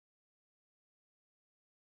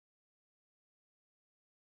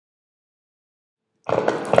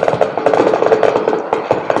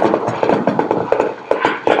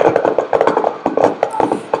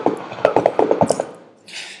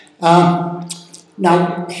Um,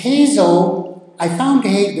 Now, Hazel, I found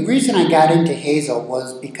the reason I got into Hazel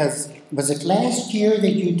was because, was it last year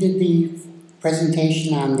that you did the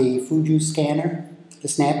presentation on the food use scanner, the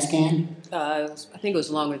SNAP scan? I think it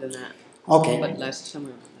was longer than that. Okay. But last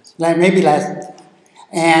summer. Maybe last.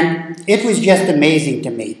 And it was just amazing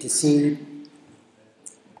to me to see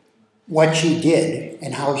what she did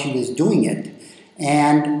and how she was doing it.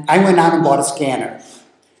 And I went out and bought a scanner.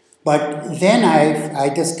 But then I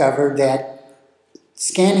discovered that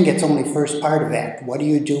scanning it's only first part of that. What do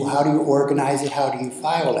you do? How do you organize it? How do you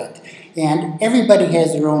file it? And everybody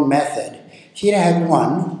has their own method. She had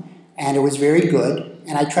one, and it was very good.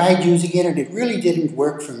 And I tried using it, and it really didn't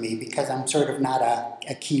work for me because I'm sort of not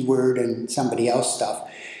a keyword and somebody else stuff.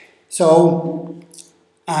 So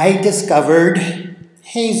I discovered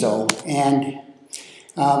Hazel, and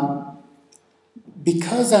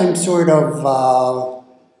because I'm sort of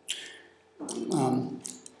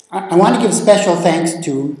I want to give special thanks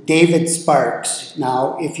to David Sparks.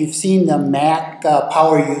 Now, if you've seen the Mac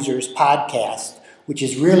Power Users podcast, which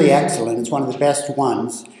is really excellent, it's one of the best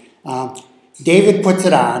ones, David puts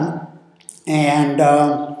it on, and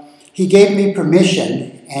he gave me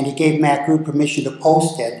permission, and he gave MacGroup permission to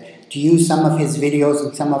post it, to use some of his videos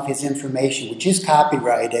and some of his information, which is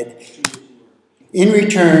copyrighted, in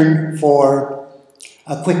return for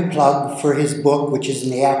a quick plug for his book, which is in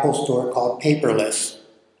the Apple Store, called Paperless.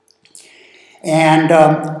 And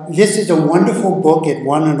this is a wonderful book. It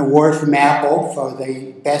won an award from Apple for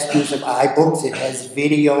the best use of iBooks. It has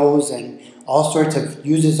videos and all sorts of,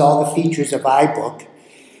 uses all the features of iBook.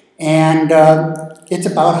 And it's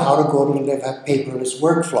about how to go to live a paperless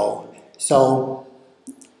workflow. So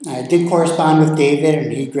I did correspond with David,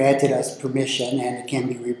 and he granted us permission, and it can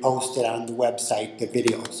be reposted on the website, the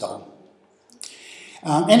video. So.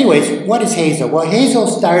 Anyways, what is Hazel? Well, Hazel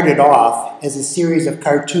started off as a series of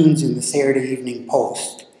cartoons in the Saturday Evening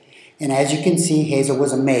Post. And as you can see, Hazel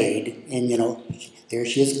was a maid, and there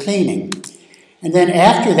she is cleaning. And then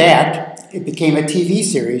after that, it became a TV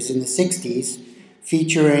series in the 60s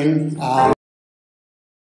featuring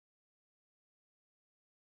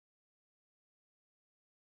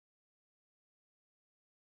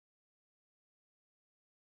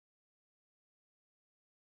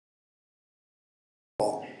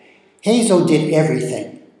Hazel did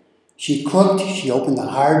everything. She cooked, she opened the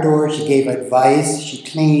hard door, she gave advice, she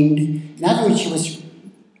cleaned. In other words, she was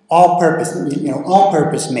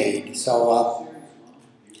all-purpose made. So,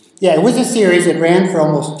 yeah, it was a series. It ran for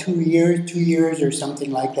almost 2 years or something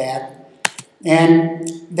like that. And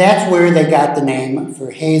that's where they got the name for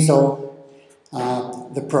Hazel,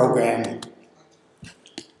 the program.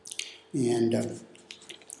 And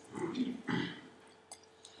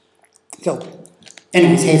so,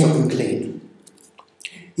 anyways, Hazel can clean.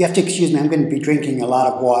 You have to excuse me, I'm going to be drinking a lot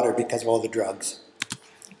of water because of all the drugs.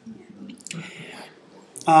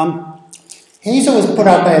 Hazel was put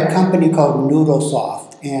out by a company called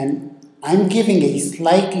Noodlesoft, and I'm giving a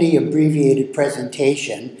slightly abbreviated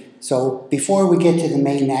presentation. So before we get to the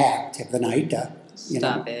main act of the night,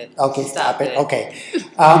 Stop it. Okay, stop it. Okay.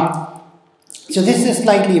 So this is a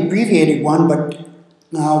slightly abbreviated one, but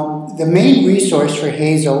now the main resource for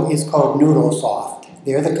Hazel is called Noodlesoft.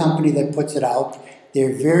 They're the company that puts it out.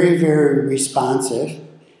 They're very, very responsive.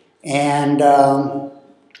 And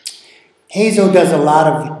Hazel does a lot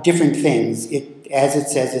of different things. As it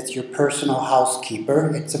says, it's your personal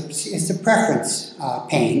housekeeper. It's a preference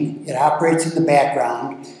pane. It operates in the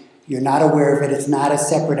background. You're not aware of it. It's not a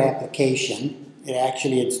separate application. It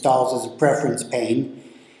actually installs as a preference pane.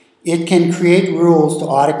 It can create rules to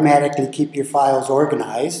automatically keep your files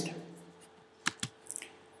organized.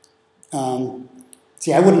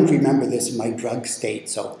 See, I wouldn't remember this in my drug state,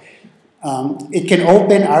 so. It can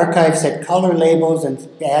open, archive, set color labels, and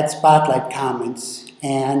add spotlight comments,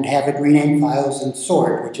 and have it rename files and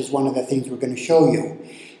sort, which is one of the things we're going to show you.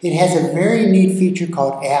 It has a very neat feature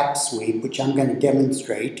called App Sweep, which I'm going to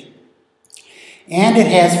demonstrate. And it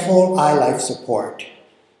has full iLife support.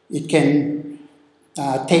 It can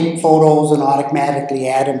take photos and automatically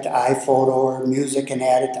add them to iPhoto, or music and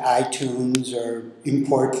add it to iTunes, or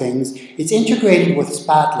import things. It's integrated with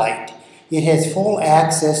Spotlight. It has full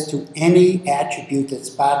access to any attribute that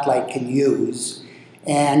Spotlight can use.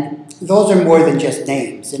 And those are more than just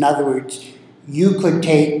names. In other words, you could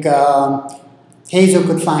take, Hazel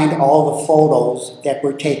could find all the photos that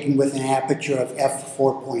were taken with an aperture of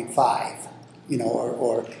f4.5.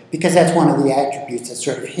 Or because that's one of the attributes that's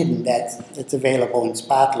sort of hidden that's available in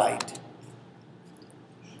Spotlight.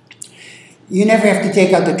 You never have to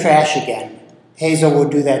take out the trash again. Hazel will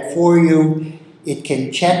do that for you. It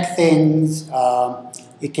can check things.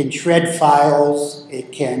 It can shred files.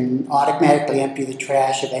 It can automatically empty the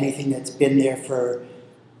trash of anything that's been there for,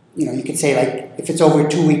 you could say like if it's over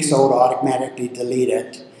 2 weeks old, automatically delete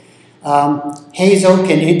it. Hazel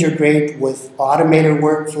can integrate with automated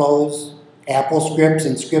workflows, Apple scripts,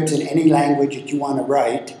 and scripts in any language that you want to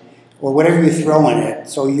write, or whatever you throw in it.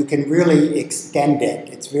 So you can really extend it.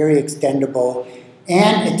 It's very extendable,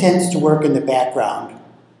 and it tends to work in the background.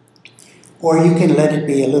 Or you can let it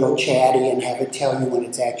be a little chatty and have it tell you when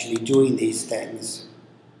it's actually doing these things.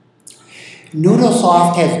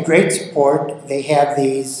 Noodlesoft has great support. They have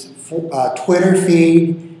these Twitter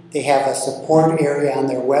feed. They have a support area on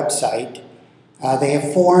their website. They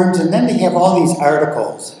have forums, and then they have all these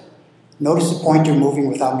articles. Notice the pointer moving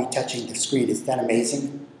without me touching the screen. Isn't that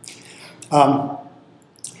amazing?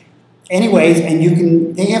 Anyways,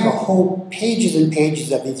 and they have a whole pages and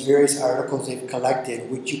pages of these various articles they've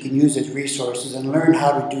collected, which you can use as resources and learn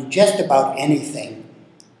how to do just about anything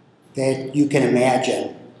that you can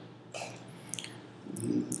imagine.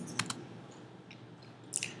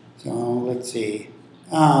 So let's see.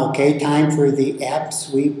 Okay, time for the app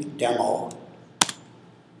sweep demo.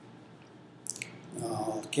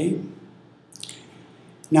 Okay.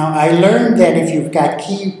 Now I learned that if you've got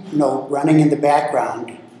Keynote running in the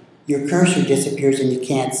background, your cursor disappears and you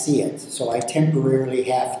can't see it. So I temporarily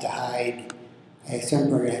have to hide. I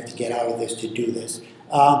temporarily have to get out of this to do this.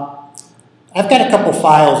 I've got a couple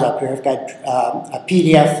files up here. I've got a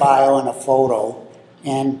PDF file and a photo.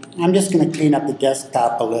 And I'm just going to clean up the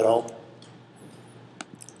desktop a little.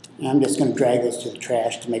 And I'm just going to drag those to the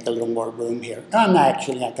trash to make a little more room here. I'm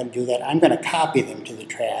actually not going to do that. I'm going to copy them to the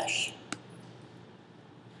trash.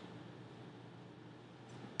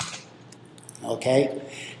 Okay.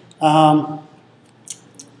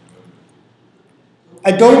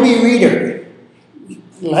 Adobe Reader.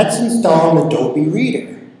 Let's install Adobe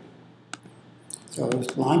Reader. So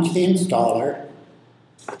let's launch the installer.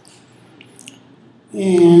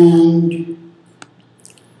 And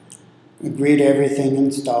agree to everything,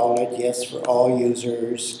 install it, yes for all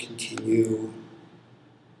users, continue.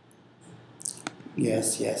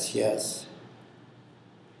 Yes, yes, yes.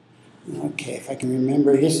 Okay, if I can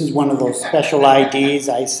remember, this is one of those special IDs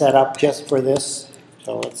I set up just for this.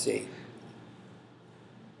 So let's see.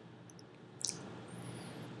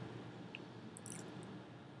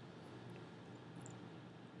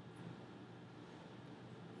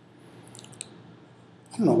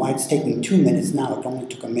 I don't know why it's taking 2 minutes now. It only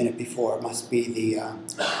took a minute before. It must be the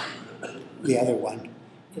other one.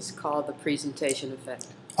 It's called the presentation effect.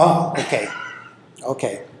 Oh, okay.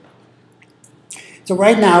 Okay. So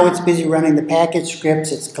right now it's busy running the package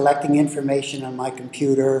scripts. It's collecting information on my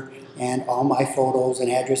computer and all my photos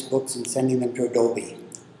and address books and sending them to Adobe.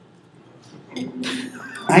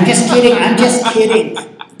 I'm just kidding. I'm just kidding.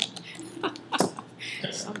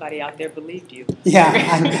 Somebody out there believed you. Yeah,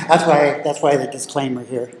 that's why the disclaimer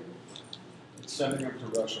here. It's sending them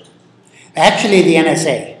to Russia. Actually, the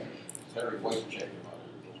NSA. Terry White checking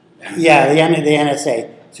on it. Yeah, the NSA.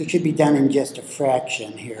 So it should be done in just a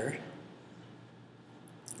fraction here.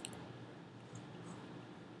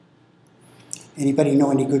 Anybody know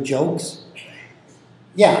any good jokes?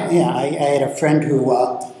 Yeah. I had a friend who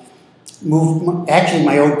moved. Actually,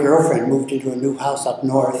 my old girlfriend moved into a new house up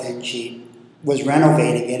north, and she was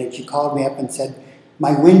renovating it, and she called me up and said,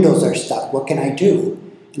 "My windows are stuck. What can I do?"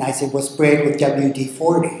 And I said, "Well, spray it with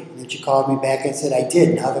WD-40." And then she called me back and said, "I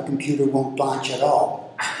did. Now the computer won't launch at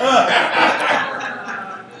all."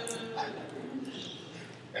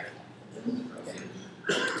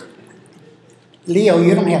 Leo,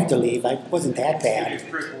 you don't have to leave. I wasn't that bad.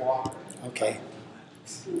 Okay.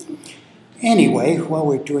 Anyway, while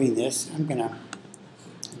we're doing this, I'm going to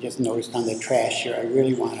just notice on the trash here, I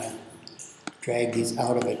really want to drag these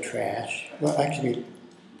out of the trash. Well, actually,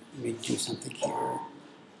 let me do something here.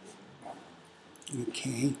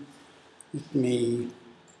 Okay. Let me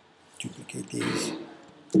duplicate these.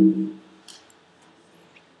 And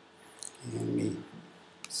let me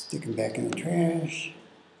stick them back in the trash.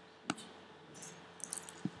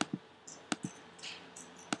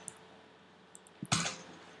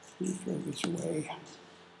 Let me throw this away.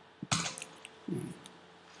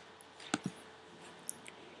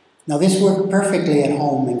 Now this worked perfectly at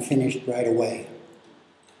home and finished right away.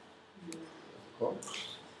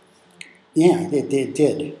 Yeah, it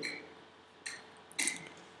did.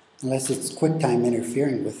 Unless it's QuickTime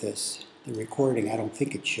interfering with this, the recording, I don't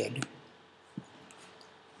think it should.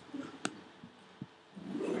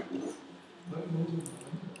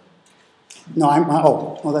 No,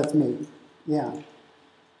 oh, that's me. Yeah.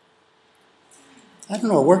 I don't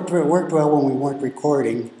know, it worked well when we weren't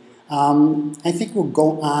recording. I think we'll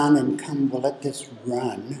go on and we'll let this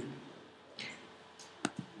run.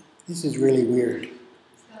 This is really weird.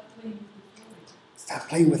 Stop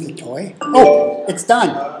playing with the toy. Oh, it's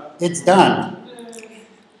done. It's done.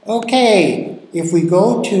 Okay, if we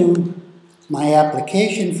go to my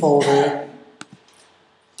application folder,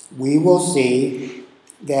 we will see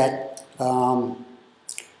that at the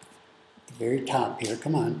very top here,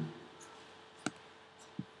 come on.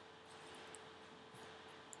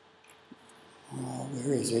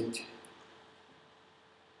 Where is it?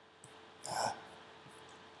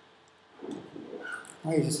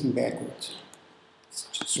 Why is this thing backwards?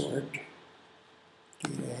 Sort.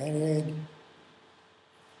 Data headed.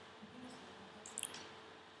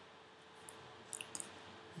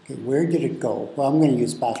 Okay, where did it go? Well, I'm going to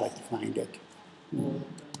use Spotlight to find it.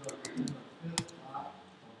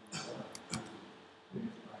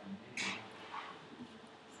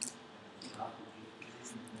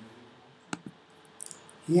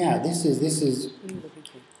 Yeah, this is,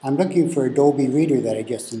 I'm looking for Adobe Reader that I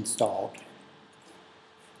just installed.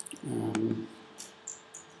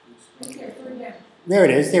 There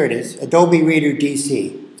it is, Adobe Reader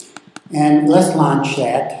DC. And let's launch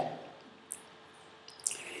that.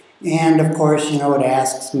 And of course, you know, it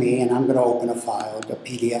asks me, and I'm going to open a file, a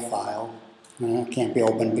PDF file. It can't be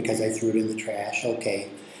opened because I threw it in the trash. Okay.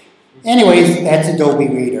 Anyways, that's Adobe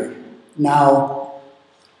Reader. Now,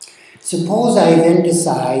 suppose I then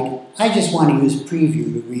decide I just want to use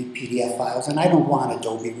Preview to read PDF files, and I don't want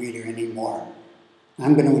Adobe Reader anymore.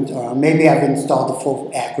 I'm going to, maybe I've installed the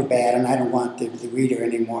full Acrobat and I don't want the reader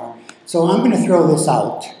anymore. So I'm going to throw this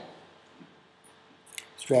out.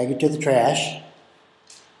 Let's drag it to the trash.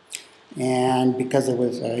 And because it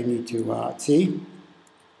was, I need to see.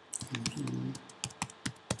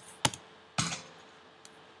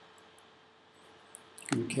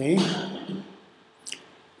 Okay.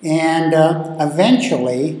 And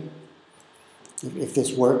eventually, if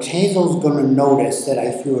this works, Hazel's going to notice that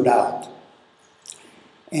I threw it out.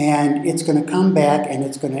 And it's going to come back and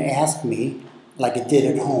it's going to ask me, like it did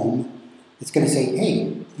at home, it's going to say,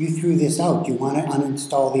 hey, you threw this out. Do you want to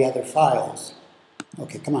uninstall the other files?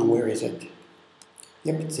 Okay, come on, where is it?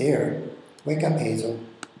 Yep, it's here. Wake up, Hazel.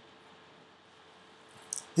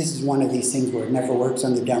 This is one of these things where it never works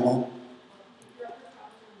on the demo.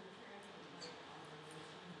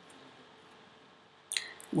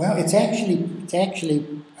 Well, it's actually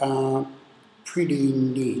pretty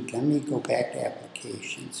neat. Let me go back to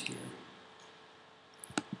applications here.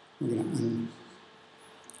 We're going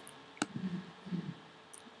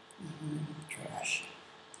to trash.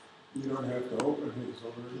 You don't have to open his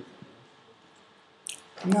already.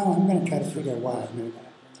 No, I'm going to try to figure out why. I'm going to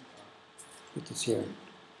put this here.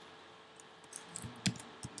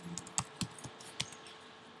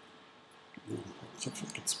 Let's see if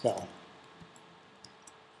I can spell.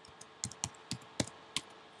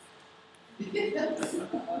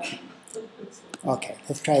 Okay,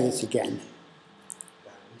 let's try this again.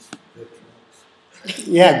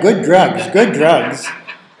 Yeah, good drugs, good drugs.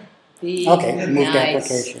 Be Okay, move to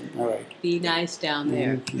nice. application. All right. Be nice down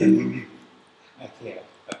there. I can't.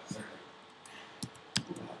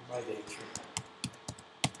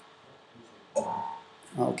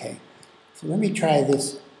 Okay, so let me try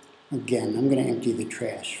this again. I'm going to empty the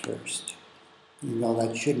trash first. Even though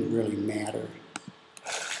that shouldn't really matter.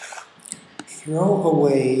 Throw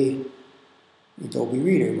away Adobe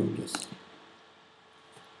Reader. We'll just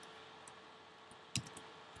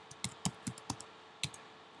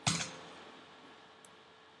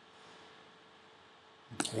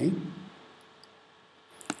okay.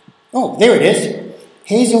 Oh, there it is.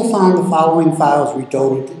 Hazel found the following files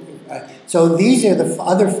reloaded. So these are the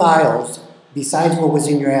other files besides what was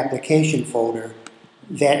in your application folder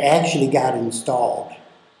that actually got installed.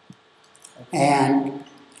 And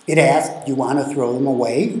it asked, do you want to throw them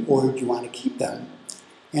away or do you want to keep them?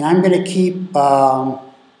 And I'm going to keep,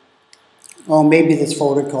 maybe this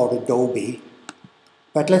folder called Adobe.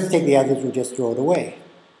 But let's take the others, we'll just throw it away.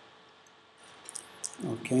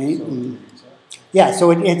 Okay. Yeah,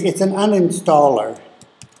 so it's an uninstaller.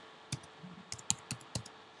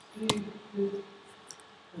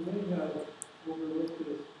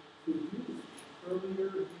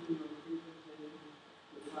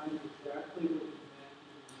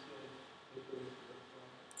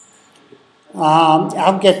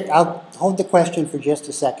 I'll hold the question for just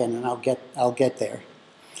a second, and I'll get there.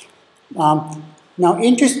 Now,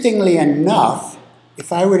 interestingly enough,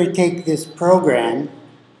 if I were to take this program,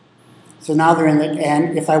 so now they're in the,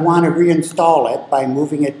 and if I want to reinstall it by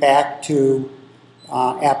moving it back to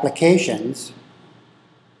applications,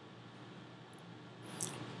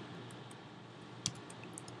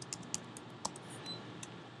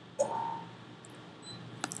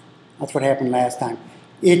 That's what happened last time.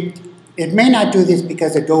 It may not do this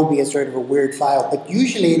because Adobe is sort of a weird file, but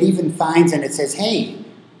usually it even finds and it says, hey,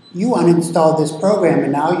 you uninstalled this program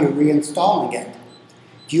and now you're reinstalling it.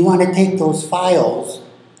 Do you want to take those files?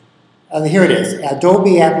 Here it is.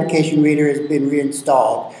 Adobe Application Reader has been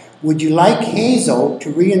reinstalled. Would you like Hazel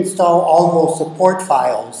to reinstall all those support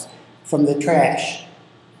files from the trash?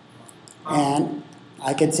 And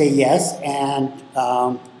I could say yes, and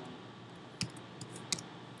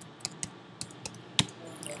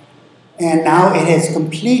now it has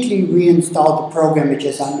completely reinstalled the program it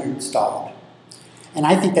just uninstalled. And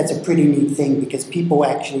I think that's a pretty neat thing because people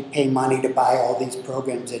actually pay money to buy all these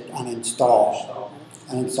programs that uninstall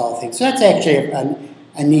things. So that's actually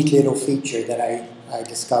a neat little feature that I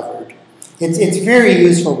discovered. It's very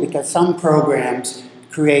useful because some programs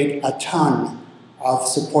create a ton of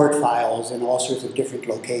support files in all sorts of different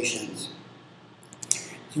locations.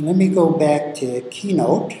 So let me go back to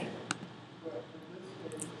Keynote.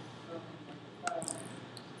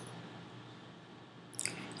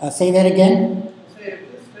 Say that again? Say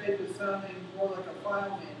if this page is sounding more like a file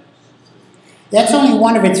management system. That's only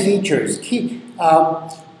one of its features.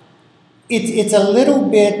 It's a little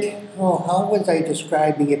bit, how was I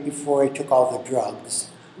describing it before I took all the drugs?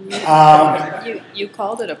 You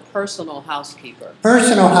called it a personal housekeeper.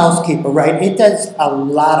 Personal housekeeper, right. It does a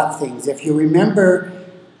lot of things. If you remember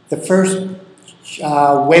the first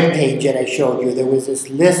web page that I showed you, there was this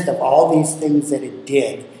list of all these things that it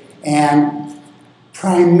did. And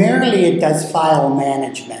primarily it does file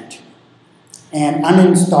management. And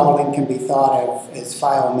uninstalling can be thought of as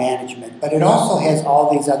file management. But it also has all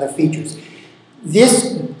these other features.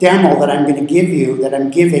 This demo that I'm going to give you, that I'm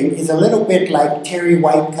giving, is a little bit like Terry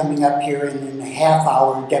White coming up here in a half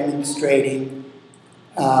hour demonstrating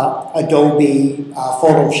Adobe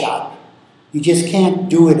Photoshop. You just can't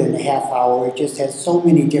do it in a half hour. It just has so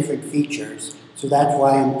many different features. So that's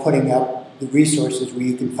why I'm putting up the resources where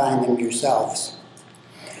you can find them yourselves.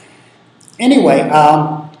 Anyway,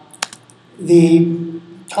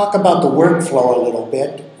 talk about the workflow a little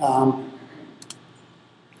bit.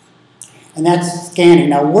 And that's scanning.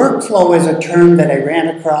 Now, workflow is a term that I ran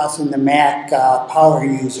across in the Mac power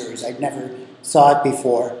users. I'd never saw it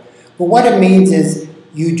before. But what it means is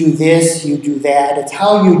you do this, you do that. It's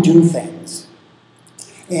how you do things.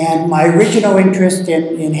 And my original interest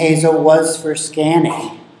in Hazel was for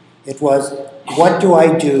scanning. It was, what do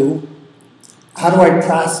I do? How do I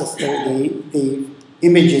process the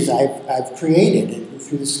images I've created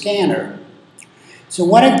through the scanner? So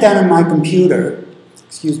what I've done on my computer,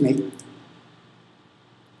 excuse me,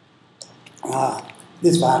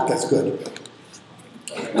 this vodka's good.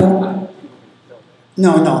 No,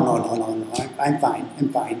 I'm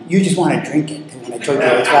fine. You just want to drink it when I told you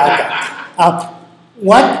it's vodka.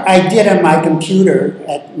 What I did on my computer,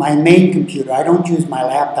 at my main computer, I don't use my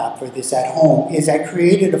laptop for this at home, is I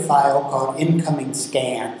created a file called incoming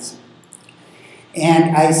scans.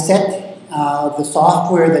 And I set the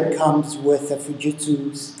software that comes with the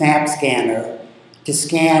Fujitsu Snap Scanner to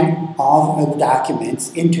scan all of the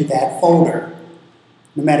documents into that folder.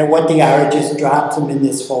 No matter what they are, it just drops them in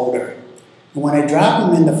this folder. And when I drop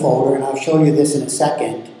them in the folder, and I'll show you this in a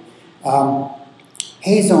second,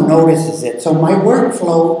 Hazel notices it. So my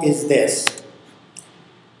workflow is this.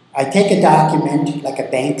 I take a document, like a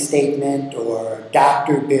bank statement or a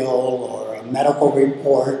doctor bill or a medical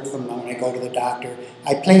report from when I go to the doctor.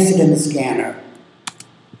 I place it in the scanner.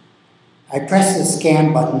 I press the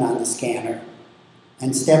scan button on the scanner.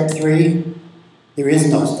 And step 3, there is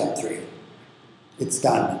no step 3. It's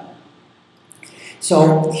done.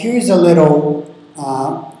 So here's a little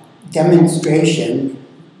demonstration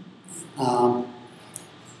on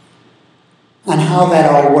how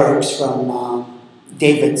that all works from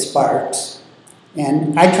David Sparks.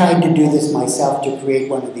 And I tried to do this myself to create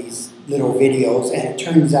one of these little videos, and it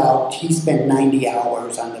turns out he spent 90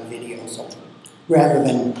 hours on the video. So rather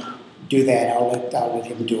than do that, I'll let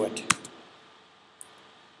him do it.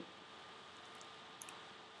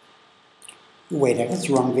 Wait, that's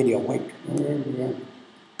the wrong video. Wait.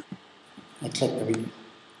 I clicked, let me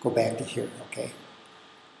go back to here, okay.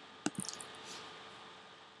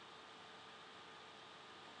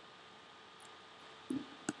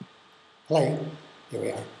 Play. Here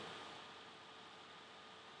we are.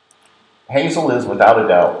 Hazel is without a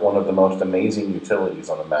doubt one of the most amazing utilities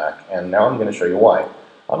on the Mac, and now I'm going to show you why.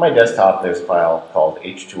 On my desktop there's a file called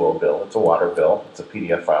H2O bill. It's a water bill. It's a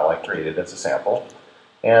PDF file I created as a sample.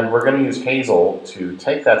 And we're going to use Hazel to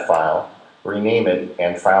take that file, rename it,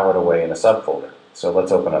 and file it away in a subfolder. So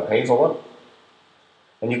let's open up Hazel.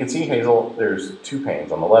 And you can see Hazel, there's 2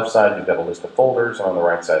 panes. On the left side, you've got a list of folders, and on the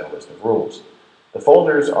right side, a list of rules. The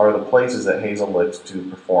folders are the places that Hazel looks to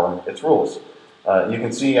perform its rules. You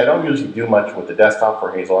can see I don't usually do much with the desktop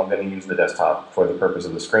for Hazel. I'm going to use the desktop for the purpose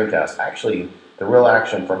of the screencast. Actually, the real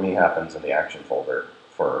action for me happens in the action folder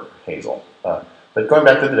for Hazel. But going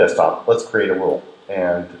back to the desktop, let's create a rule.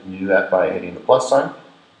 And you do that by hitting the plus sign.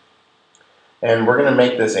 And we're going to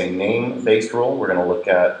make this a name-based rule. We're going to look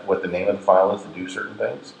at what the name of the file is to do certain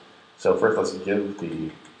things. So first, let's give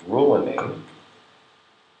the rule a name,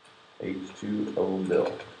 H2O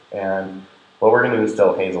bill. And what we're going to do is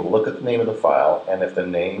tell Hazel, look at the name of the file, and if the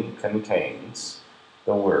name contains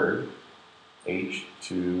the word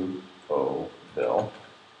H2O bill,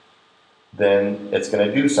 then it's going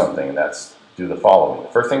to do something, and that's do the following. The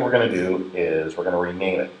first thing we're going to do is we're going to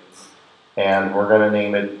rename it. And we're going to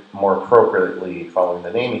name it more appropriately following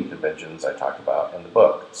the naming conventions I talked about in the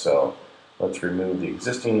book. So let's remove the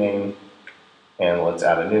existing name and let's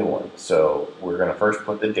add a new one. So we're going to first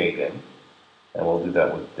put the date in, and we'll do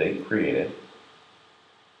that with date created.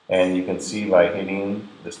 And you can see by hitting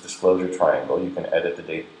this disclosure triangle, you can edit the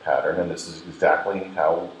date pattern, and this is exactly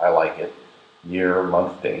how I like it. Year,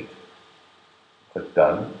 month, date. Click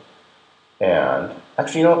done. And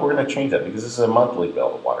actually, you know what? We're going to change that because this is a monthly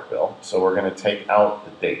bill, the water bill. So we're going to take out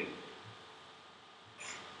the date.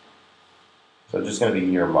 So it's just going to be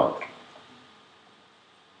year, month.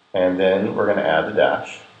 And then we're going to add the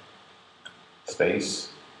dash, space,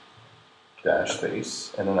 dash,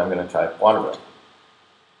 space, and then I'm going to type water bill.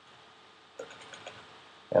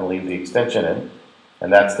 And leave the extension in.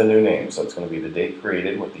 And that's the new name. So it's going to be the date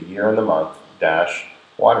created with the year and the month, dash,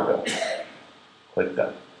 water bill. Click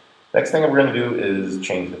done. Next thing we're going to do is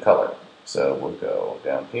change the color. So we'll go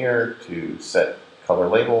down here to set color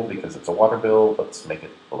label because it's a water bill. Let's make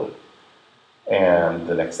it blue. And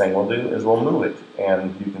the next thing we'll do is we'll move it.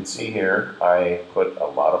 And you can see here I put a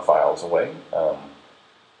lot of files away.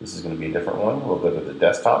 This is going to be a different one. We'll go to the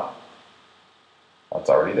desktop. That's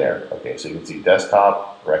already there. Okay, so you can see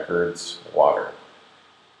desktop, records, water.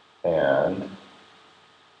 And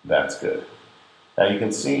that's good. Now you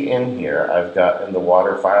can see in here, I've got in the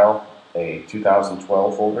water file a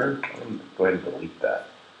 2012 folder. I'm going to go ahead and delete that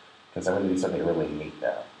because I'm going to do something really neat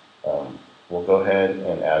now. We'll go ahead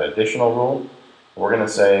and add additional rule. We're going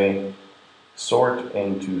to say sort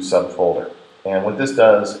into subfolder. And what this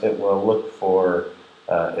does, it will look for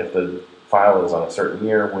if the file is on a certain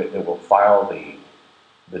year, it will file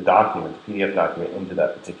the document, the PDF document, into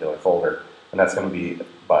that particular folder. And that's going to be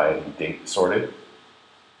by date sorted.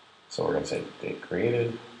 So we're going to say date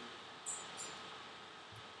created.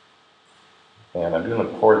 And I'm doing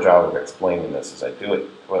a poor job of explaining this as I do it.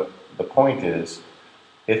 But the point is,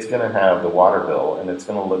 it's going to have the water bill, and it's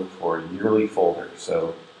going to look for yearly folders.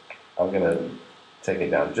 So I'm going to take it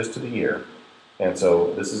down just to the year. And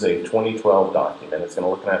so this is a 2012 document. It's going to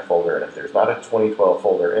look in that folder, and if there's not a 2012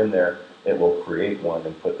 folder in there, it will create one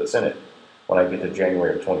and put this in it. When I get to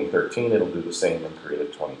January of 2013, it'll do the same and create a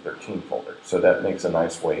 2013 folder. So that makes a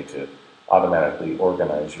nice way to automatically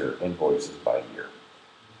organize your invoices by year.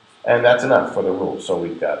 And that's enough for the rule. So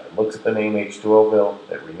we've got, it looks at the name H2O bill,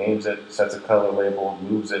 it renames it, sets a color label,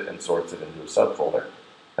 moves it, and sorts it into a subfolder.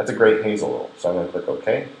 That's a great Hazel rule. So I'm going to click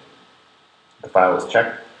OK. The file is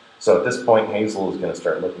checked. So at this point, Hazel is going to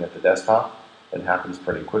start looking at the desktop. It happens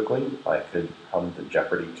pretty quickly. I could hum the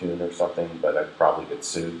Jeopardy tune or something, but I'd probably get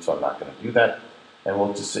sued, so I'm not going to do that. And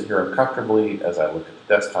we'll just sit here uncomfortably as I look at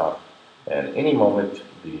the desktop, and any moment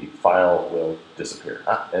the file will disappear.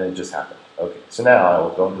 And it just happened. Okay, so now I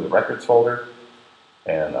will go into the records folder,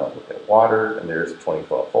 and I'll look at water, and there's a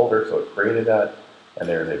 2012 folder, so it created that. And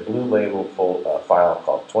there's a blue label file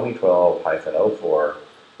called 2012-04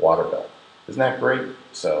 water bill. Isn't that great?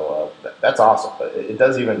 So that's awesome, but it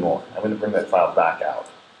does even more. I'm going to bring that file back out,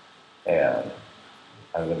 and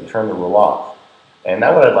I'm going to turn the rule off. And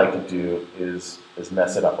now what I'd like to do is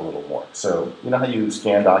mess it up a little more. So you know how you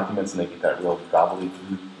scan documents and they get that real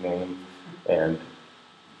gobbledygook name, and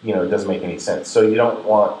you know it doesn't make any sense. So you don't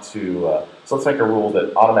want to. So let's make a rule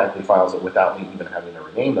that automatically files it without me even having to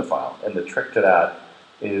rename the file. And the trick to that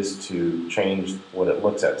is to change what it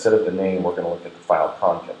looks at. Instead of the name, we're going to look at the file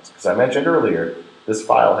contents. Because I mentioned earlier, this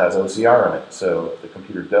file has OCR in it, so the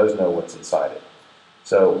computer does know what's inside it.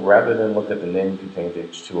 So rather than look at the name contains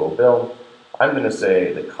H2O bill, I'm going to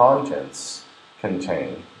say the contents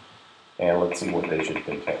contain, and let's see what they should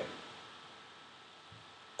contain.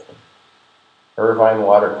 Irvine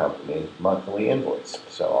Water Company monthly invoice.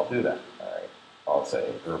 So I'll do that. All right. I'll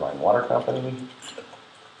say Irvine Water Company.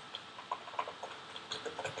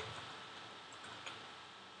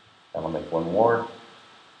 And I'll make one more.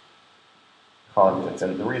 Contents.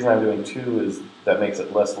 And the reason I'm doing two is that makes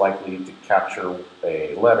it less likely to capture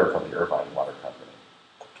a letter from the Irvine Water Company.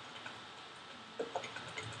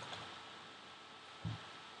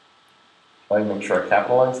 Let me make sure I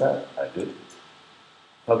capitalize that. I did.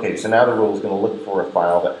 Okay, so now the rule is going to look for a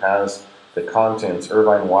file that has the contents,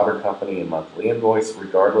 Irvine Water Company and monthly invoice,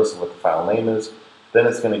 regardless of what the file name is. Then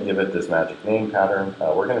it's going to give it this magic name pattern.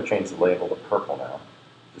 We're going to change the label to purple now,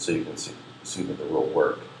 just so you can see that the rule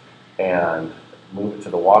worked. And move it to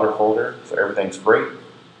the water folder, so everything's great.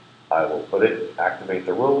 I will put it, activate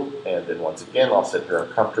the rule, and then once again, I'll sit here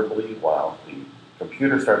uncomfortably while the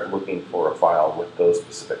computer starts looking for a file with those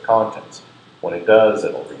specific contents. When it does,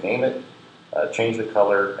 it'll rename it, change the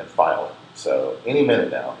color, and file it. So any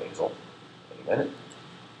minute now, Hazel. Any minute.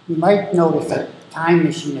 You might notice that time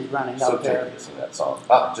machine is running So up there. take to sing that song.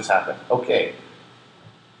 Ah, it just happened. Okay.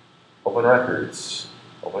 Open records.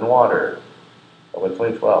 Open water. Open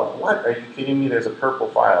 2012. What? Are you kidding me? There's a purple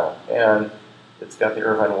file, and it's got the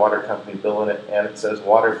Irvine Water Company bill in it, and it says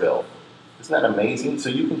water bill. Isn't that amazing? So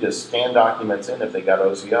you can just scan documents in if they got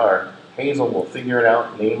OCR. Hazel will figure it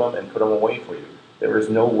out, name them, and put them away for you. There is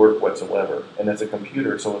no work whatsoever. And it's a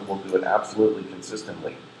computer, so it will do it absolutely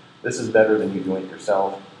consistently. This is better than you doing it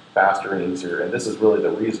yourself, faster and easier, and this is really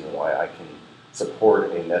the reason why I can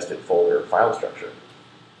support a nested folder file structure.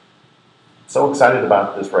 So excited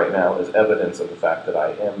about this right now is evidence of the fact that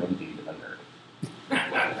I am indeed a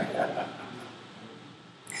nerd.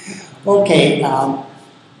 Okay, now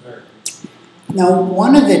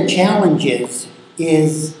one of the challenges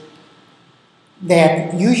is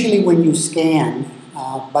that usually when you scan,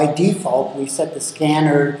 by default, we set the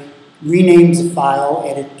scanner renames a file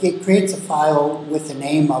and it creates a file with the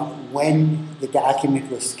name of when the document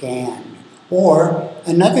was scanned. Or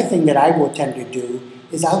another thing that I will tend to do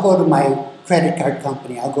is I'll go to my credit card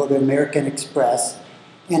company, I'll go to American Express,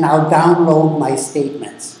 and I'll download my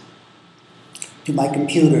statements to my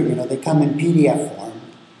computer. You know, they come in PDF form.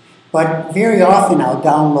 But very often I'll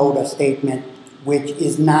download a statement which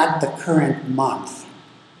is not the current month.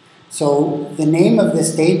 So the name of the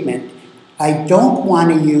statement, I don't want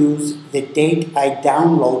to use the date I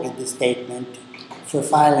downloaded the statement for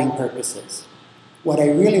filing purposes. What I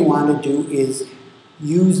really want to do is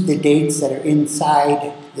use the dates that are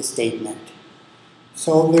inside the statement.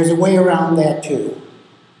 So there's a way around that too.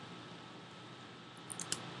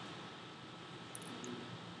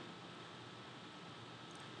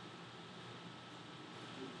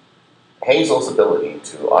 Hazel's ability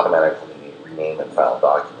to automatically rename and file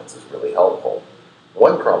documents is really helpful.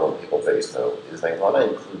 One problem people face, though, is they want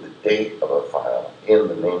to include the date of a file in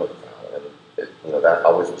the name of the file, and that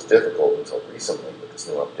always was difficult until recently with this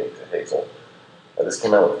new update to Hazel. This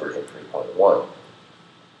came out with version 3.1.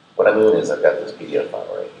 What I mean is I've got this PDF file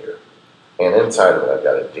right here, and inside of it I've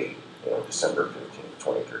got a date, December 15th,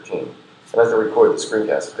 2013. And as I record the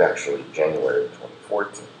screencast, it's actually January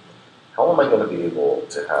 2014. How am I going to be able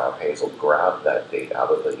to have Hazel grab that date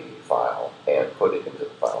out of the file and put it into the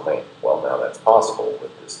file name? Well, now that's possible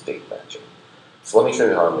with this date matching. So let me show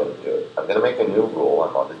you how I'm going to do it. I'm going to make a new rule.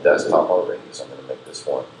 I'm on the desktop already, so I'm going to make this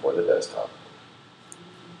one for the desktop.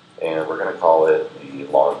 And we're going to call it the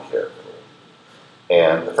lawn care rule.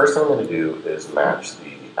 And the first thing I'm going to do is match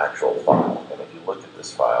the actual file. And if you look at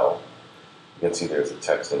this file, you can see there's a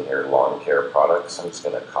text in here, lawn care products. I'm just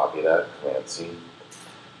going to copy that, Command-C.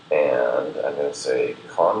 And I'm going to say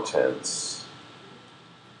contents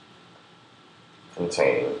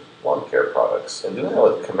contain lawn care products. And doing that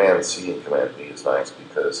with Command-C and Command-V is nice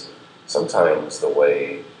because sometimes the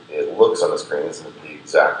way it looks on the screen isn't the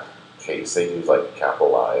exact case. They use like a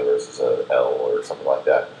capital I versus an L or something like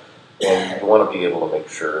that. And you want to be able to make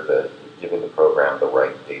sure that you're giving the program the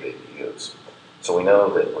right data to use. So we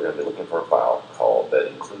know that we're going to be looking for a file that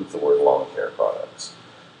includes the word lawn care products.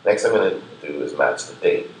 Next I'm going to do is match the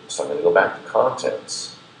date. So I'm going to go back to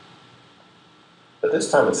contents. But this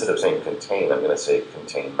time, instead of saying contain, I'm going to say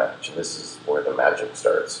contain match. And this is where the magic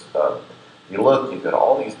starts. If you look, you've got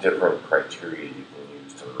all these different criteria you can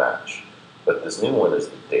use to match. But this new one is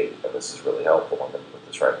the date, and this is really helpful. I'm going to put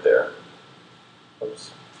this right there.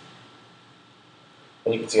 Oops.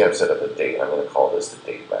 And you can see I've set up a date. I'm going to call this the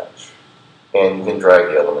date match. And you can drag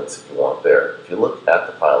the elements if you want there. If you look at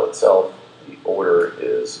the file itself, the order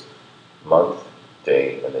is month,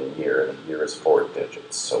 day, and then year, and the year is 4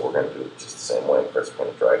 digits. So we're going to do it just the same way. First, we're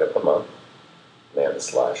going to drag up the month, and add the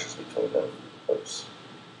slashes between them. Oops.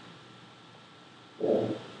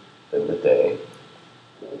 Then the day,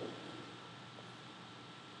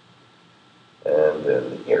 and then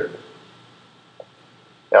the year.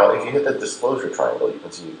 Now, if you hit the disclosure triangle, you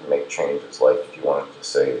can see you can make changes. Like if you wanted to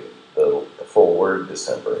say the full word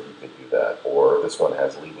December, you could do that. Or this one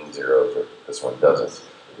has leading zeros, or this one doesn't.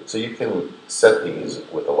 So you can set these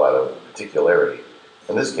with a lot of particularity.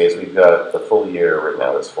 In this case, we've got the full year written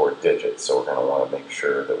out as 4 digits, so we're going to want to make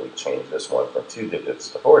sure that we change this one from 2 digits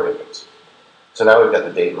to 4 digits. So now we've got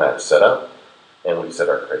the date match set up, and we've set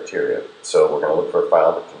our criteria. So we're going to look for a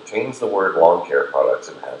file that contains the word lawn care products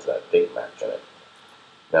and has that date match in it.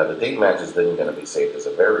 Now the date match is then going to be saved as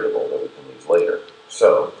a variable that we can use later.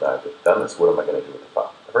 So now I've done this, what am I going to do with the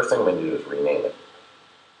file? The first thing I'm going to do is rename it.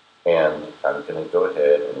 And I'm going to go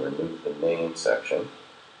ahead and remove the name section.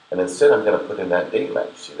 And instead I'm going to put in that date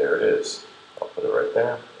match. See, there it is. I'll put it right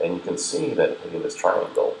there. And you can see that hitting this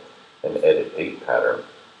triangle and edit date pattern,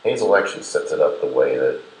 Hazel actually sets it up the way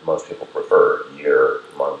that most people prefer, year,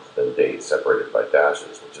 month, and date separated by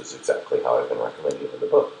dashes, which is exactly how I've been recommending in the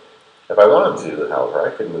book. If I wanted to, however,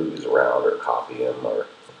 I could move these around or copy them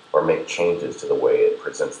or make changes to the way it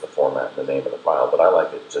presents the format and the name of the file, but I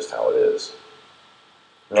like it just how it is.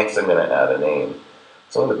 Next, I'm going to add a name.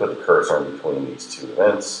 So I'm going to put the cursor in between these two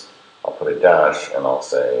events. I'll put a dash and I'll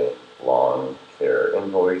say lawn care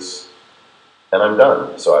invoice. And I'm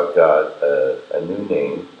done. So I've got a new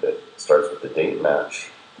name that starts with the date match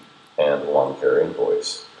and lawn care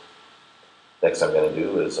invoice. Next I'm going to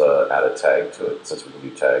do is add a tag to it. Since we can do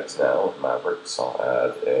tags now with MacGroup, I'll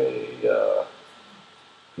add a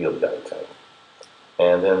field guide tag.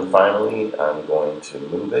 And then finally, I'm going to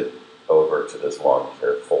move it over to this lawn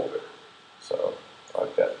care folder. So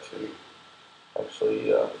I've got to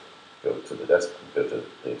actually go to the desk, go to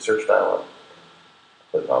the search dialog,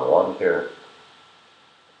 click on lawn care,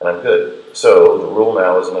 and I'm good. So the rule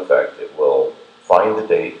now is in effect. It will find the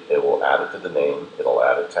date, it will add it to the name, it'll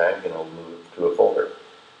add a tag, and it'll move it to a folder.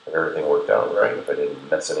 If everything worked out right, if I didn't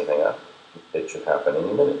mess anything up, it should happen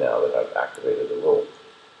any minute now that I've activated the rule.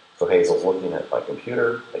 So Hazel's looking at my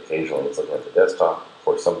computer, occasionally it's looking at the desktop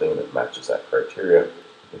for something that matches that criteria.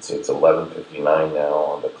 You can see it's 11:59 now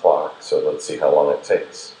on the clock, so let's see how long it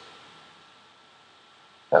takes.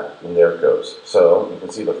 And there it goes. So you can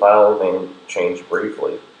see the file name changed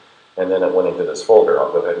briefly, and then it went into this folder.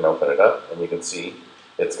 I'll go ahead and open it up, and you can see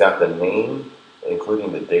it's got the name,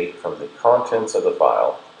 including the date from the contents of the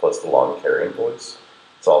file, plus the lawn care invoice.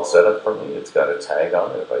 It's all set up for me. It's got a tag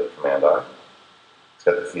on it if I hit Command-I. It's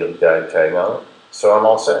got the field guide tag on it. So I'm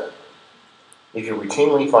all set. If you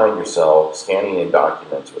routinely find yourself scanning in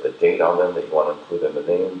documents with a date on them that you want to include in the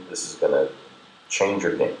name, this is going to change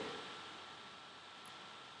your name.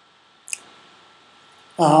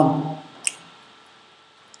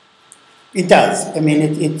 It does. I mean,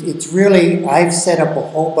 it's really, I've set up a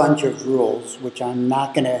whole bunch of rules, which I'm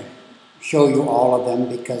not going to show you all of them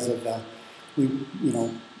because of we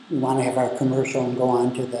want to have our commercial and go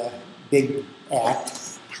on to the big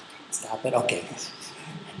act. Stop it. Okay.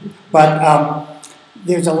 But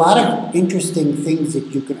there's a lot of interesting things that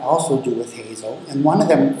you can also do with Hazel, and one of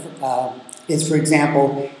them is, for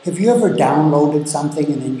example, have you ever downloaded something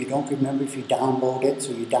and then you don't remember if you download it,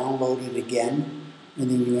 so you download it again, and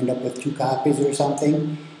then you end up with 2 copies or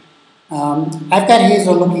something? I've got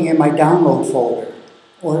Hazel looking at my download folder,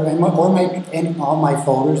 or all my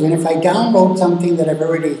folders, and if I download something that I've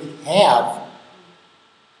already have,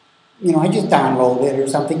 I just download it or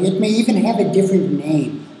something, it may even have a different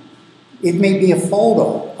name. It may be a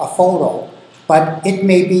photo, but it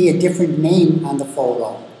may be a different name on the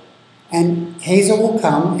photo. And Hazel will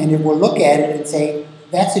come and it will look at it and say,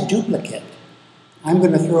 that's a duplicate. I'm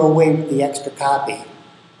going to throw away the extra copy.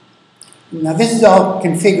 Now this is all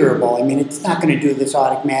configurable. I mean, it's not going to do this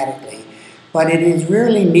automatically. But it is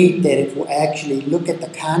really neat that it will actually look at the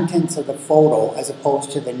contents of the photo as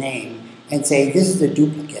opposed to the name and say, this is a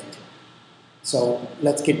duplicate. So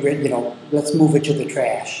let's get rid, let's move it to the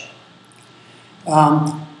trash.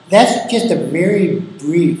 That's just a very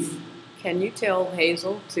brief. Can you tell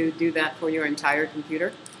Hazel to do that for your entire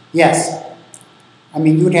computer? Yes. I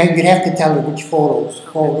mean, you'd have to tell her which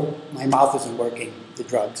folder, my mouth isn't working, the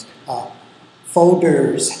drugs,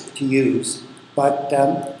 folders to use. But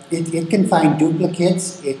it can find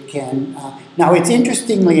duplicates. It can, now it's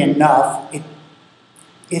interestingly enough,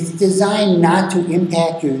 it's designed not to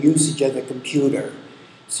impact your usage of the computer.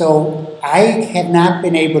 So I have not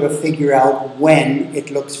been able to figure out when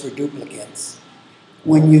it looks for duplicates.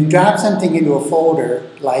 When you drop something into a folder,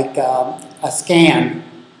 like a scan,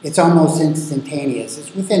 it's almost instantaneous.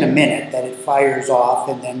 It's within a minute that it fires off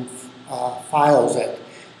and then files it.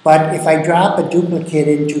 But if I drop a duplicate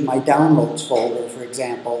into my downloads folder, for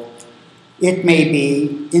example, it may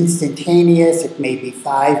be instantaneous, it may be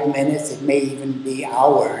 5 minutes, it may even be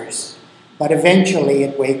hours. But eventually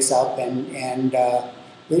it wakes up and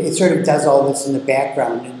it sort of does all this in the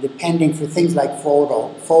background. And depending for things like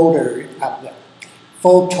photos,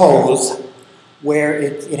 where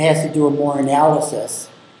it has to do a more analysis,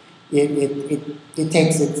 it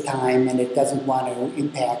takes its time and it doesn't want to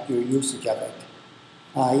impact your usage of it.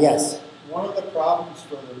 Yes? One of the problems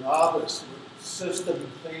for the novice with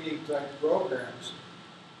system cleaning type programs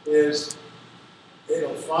is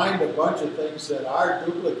it'll find a bunch of things that are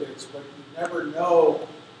duplicates, but you never know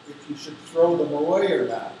if you should throw them away or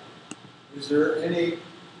not. Is there any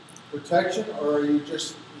protection, or are you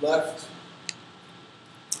just left?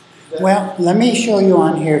 Well, let me show you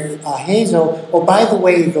on here, Hazel. Oh, by the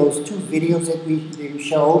way, those two videos that you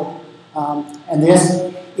showed, and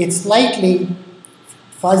this, it's slightly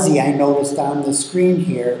fuzzy, I noticed on the screen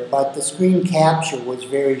here, but the screen capture was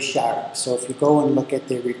very sharp. So if you go and look at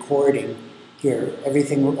the recording here,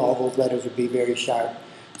 everything, all those letters would be very sharp.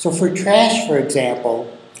 So for trash, for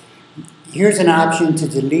example, here's an option to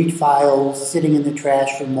delete files sitting in the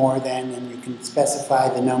trash for more than, and you can specify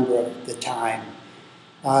the number of the time.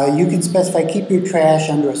 You can specify keep your trash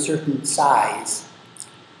under a certain size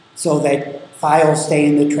so that files stay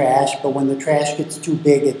in the trash, but when the trash gets too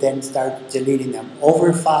big, it then starts deleting them.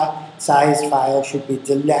 Oversized files should be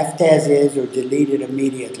left as is or deleted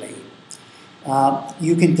immediately.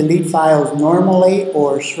 You can delete files normally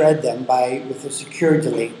or shred them with a secure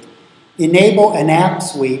delete. Enable an app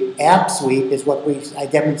sweep. App sweep is what I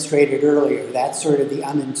demonstrated earlier. That's sort of the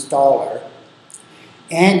uninstaller.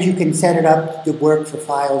 And you can set it up to work for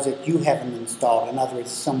files that you haven't installed. In other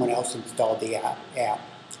words, someone else installed the app.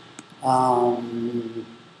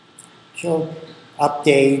 Show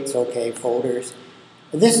updates, okay, folders.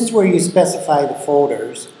 This is where you specify the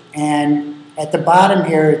folders. And at the bottom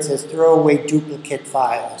here, it says throw away duplicate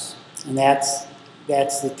files. And that's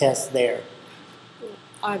the test there.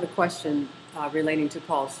 I have a question relating to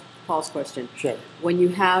Paul's question. Sure. When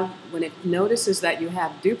it notices that you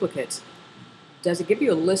have duplicates, does it give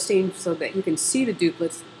you a listing so that you can see the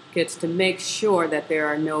duplicates to make sure that there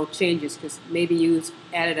are no changes? Because maybe you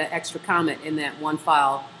added an extra comment in that one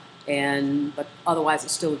file, but otherwise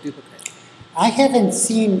it's still a duplicate. I haven't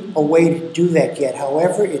seen a way to do that yet.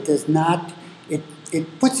 However, it does not.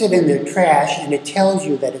 It puts it in the trash, and it tells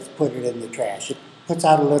you that it's put it in the trash. It puts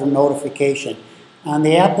out a little notification. On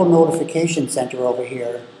the Apple Notification Center over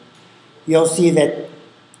here, you'll see that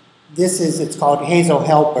it's called Hazel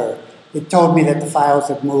Helper. It told me that the files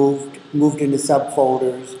have moved into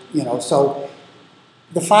subfolders, so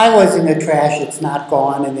the file is in the trash, it's not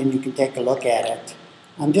gone, and then you can take a look at it.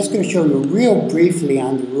 I'm just going to show you real briefly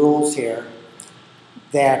on the rules here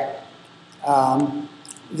that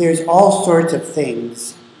there's all sorts of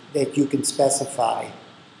things that you can specify,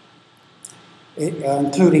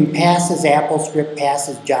 including passes AppleScript,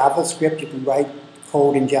 passes JavaScript. You can write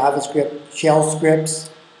code in JavaScript, shell scripts.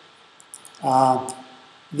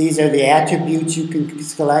 These are the attributes you can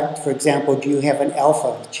select. For example, do you have an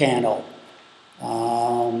alpha channel?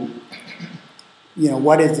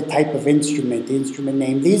 What is the type of instrument, the instrument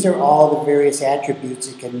name? These are all the various attributes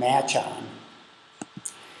you can match on.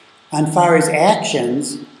 As far as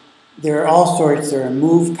actions, there are all sorts. There are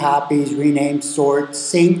move, copies, rename, sort,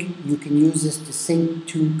 sync. You can use this to sync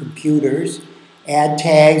to computers. Add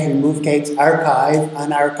tags, remove tags, archive,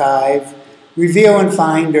 unarchive, reveal and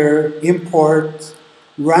finder, import,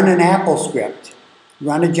 run an AppleScript,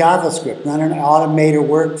 run a JavaScript, run an automated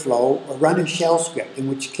workflow, or run a shell script, in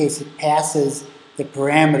which case it passes the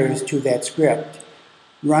parameters to that script.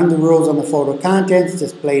 Run the rules on the photo contents,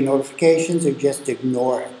 display notifications, or just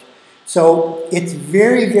ignore it. So it's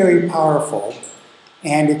very, very powerful,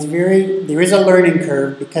 and there is a learning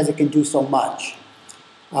curve because it can do so much.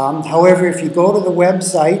 However, if you go to the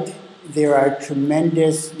website, there are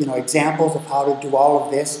tremendous examples of how to do all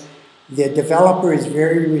of this. The developer is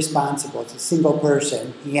very responsible. It's a single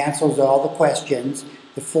person. He answers all the questions.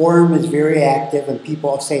 The forum is very active, and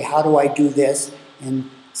people say, how do I do this? And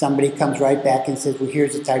somebody comes right back and says, well,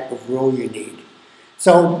 here's the type of rule you need.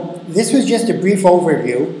 So this was just a brief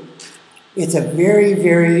overview. It's a very,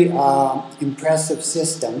 very impressive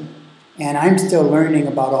system, and I'm still learning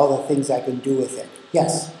about all the things I can do with it.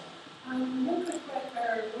 Yes? One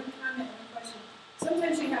comment, one question.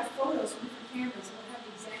 Sometimes you have photos from different cameras that will have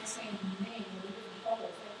the exact same name or different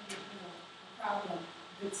photos. That can be a problem.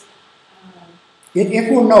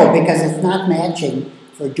 It will know because it's not matching.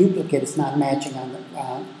 For duplicate, it's not matching on the...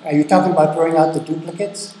 are you talking about throwing out the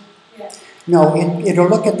duplicates? Yes. No, it'll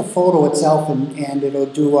look at the photo itself and it'll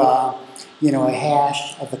do a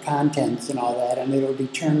hash of the contents and all that, and it'll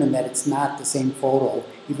determine that it's not the same photo,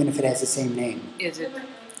 even if it has the same name. Is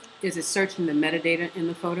it searching the metadata in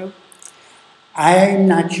the photo? I'm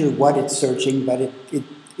not sure what it's searching, but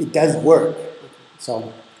it does work.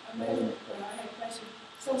 So. I had a question.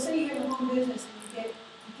 So say you have a home business and you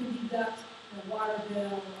can deduct water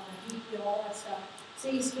bill, heat bill, all that stuff.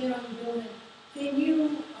 say you scan on the building, can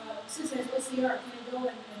you, since it's OCR, can you go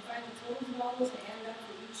and find the totals of all those and add it up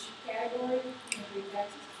for each category and for your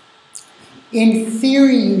taxes? In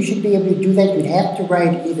theory, you should be able to do that. You'd have to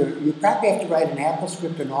write you probably have to write an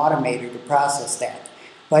AppleScript or an automator to process that.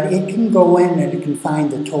 But it can go in and it can find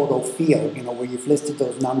the total field, where you've listed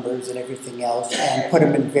those numbers and everything else, and put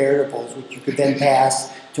them in variables, which you could then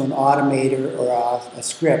pass to an automator or a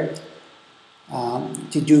script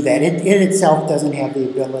to do that. It itself doesn't have the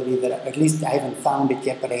ability that, at least I haven't found it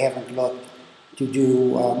yet, but I haven't looked, to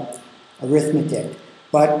do arithmetic.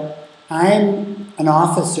 But I'm an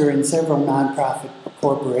officer in several nonprofit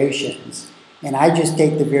corporations, and I just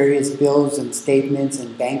take the various bills and statements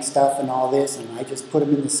and bank stuff and all this, and I just put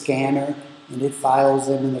them in the scanner, and it files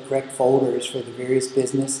them in the correct folders for the various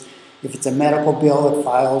business. If it's a medical bill, it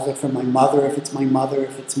files it for my mother. If it's my mother,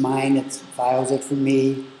 if it's mine, it files it for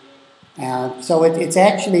me. So it's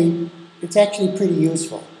actually pretty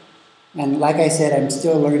useful. And like I said, I'm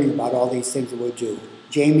still learning about all these things that we'll do.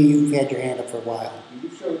 Jamie, you've had your hand up for a while. You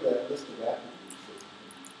showed that list of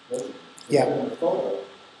attributes. Yeah. In a photo,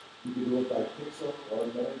 you can do it by pixel or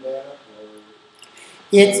metadata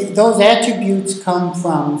or... Those attributes come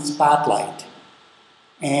from Spotlight.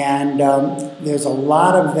 And there's a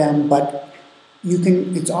lot of them, but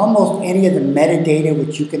it's almost any of the metadata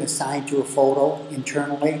which you can assign to a photo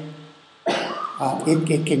internally.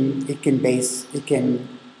 It can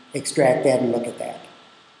extract that and look at that.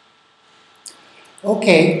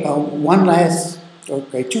 Okay,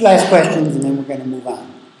 two last questions, and then we're going to move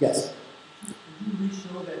on. Yes. Could you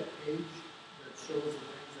re-show that page that shows the things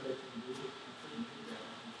that it can do?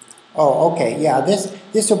 Oh, okay, yeah.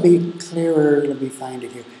 This will be clearer. Let me find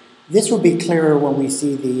it here. This will be clearer when we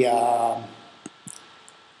see the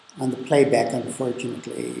on the playback.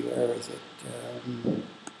 Unfortunately, where is it?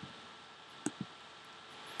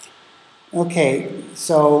 Okay,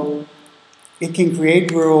 so it can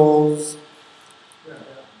create rules.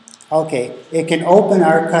 Okay, it can open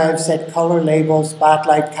archives, set color labels,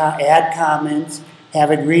 Spotlight, add comments,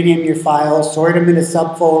 have it rename your files, sort them into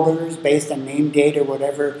subfolders based on name, date, or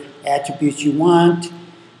whatever attributes you want.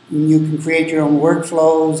 You can create your own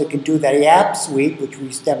workflows. It can do the app suite, which we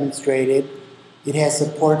demonstrated. It has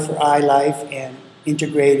support for iLife and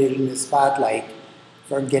integrated into Spotlight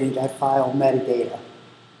for getting that file metadata.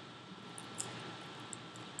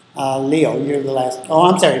 Leo, you're the last. Oh,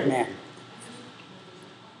 I'm sorry, ma'am.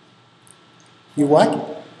 You what?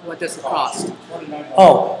 What does it cost? $29.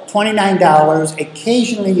 Oh, $29.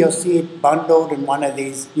 Occasionally you'll see it bundled in one of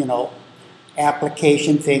these,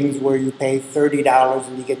 application things where you pay $30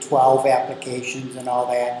 and you get 12 applications and all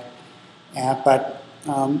that. But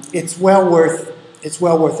it's well worth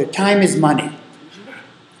it. Time is money.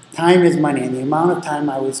 Time is money, and the amount of time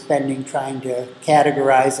I was spending trying to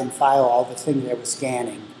categorize and file all the things I was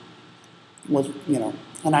scanning was,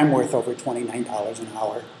 and I'm worth over $29 an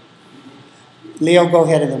hour. Leo, go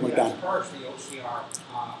ahead and then we're done. As far as the OCR,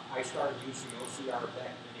 I started using OCR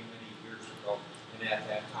back many years ago, and at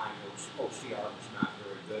that time OCR was not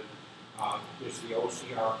very good. Is the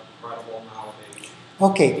OCR credible nowadays?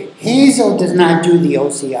 Okay, Hazel does not do the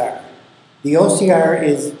OCR. The OCR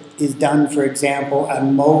is done, for example,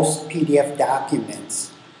 on most PDF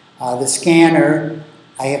documents. The scanner,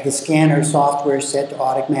 I have the scanner software set to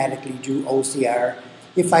automatically do OCR.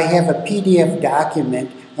 If I have a PDF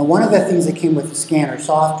document, and one of the things that came with the scanner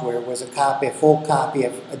software was a full copy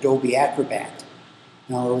of Adobe Acrobat.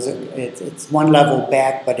 It's one level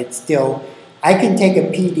back, but it's still, I can take a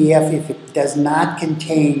PDF if it does not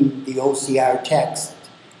contain the OCR text,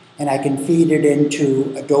 and I can feed it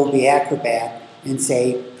into Adobe Acrobat and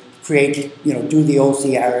say, do the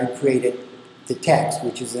OCR and create the text,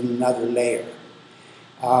 which is in another layer.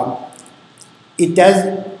 It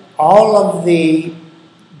does all of the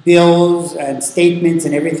bills and statements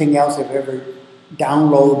and everything else I've ever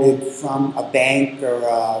downloaded from a bank or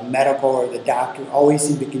a medical or the doctor always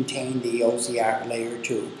seem to contain the OCR layer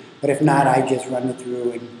too. But if not, I just run it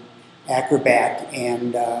through in Acrobat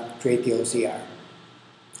and create the OCR.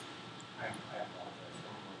 I apologize,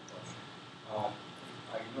 one more question.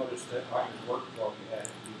 I noticed that on your workflow you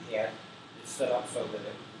had it set up so that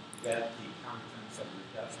it read the contents of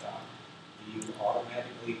your desktop. Do you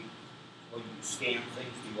automatically, when you scan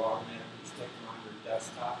things, do you automatically stick them on your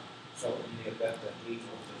desktop? So in the event that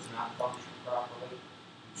Hazel does not function properly, you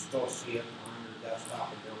still see it on your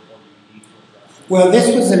desktop and therefore you need to address it. Well,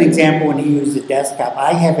 this was an example when he used the desktop.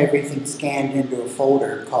 I have everything scanned into a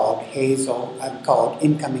folder called Hazel, called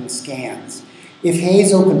incoming scans. If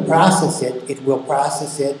Hazel can process it, it will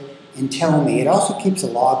process it and tell me. It also keeps a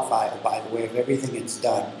log file, by the way, of everything it's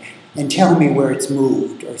done. and tell me where it's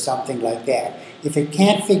moved or something like that. If it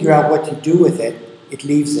can't figure out what to do with it, it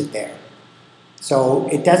leaves it there. So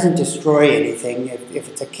it doesn't destroy anything. If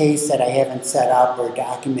it's a case that I haven't set up or a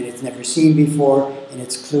document it's never seen before and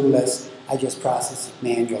it's clueless, I just process it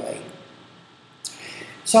manually.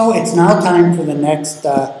 So it's now time for the next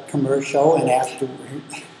commercial, and after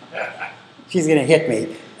she's going to hit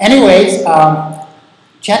me. Anyways,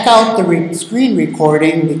 check out the screen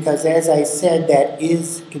recording, because as I said, that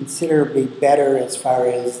is considerably better as far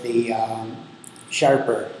as the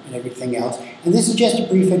sharper and everything else. And this is just a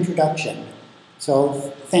brief introduction. So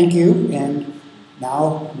thank you, and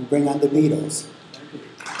now we bring on the Beatles.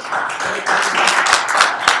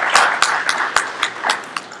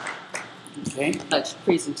 Okay.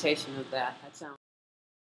 Presentation of that. That sounds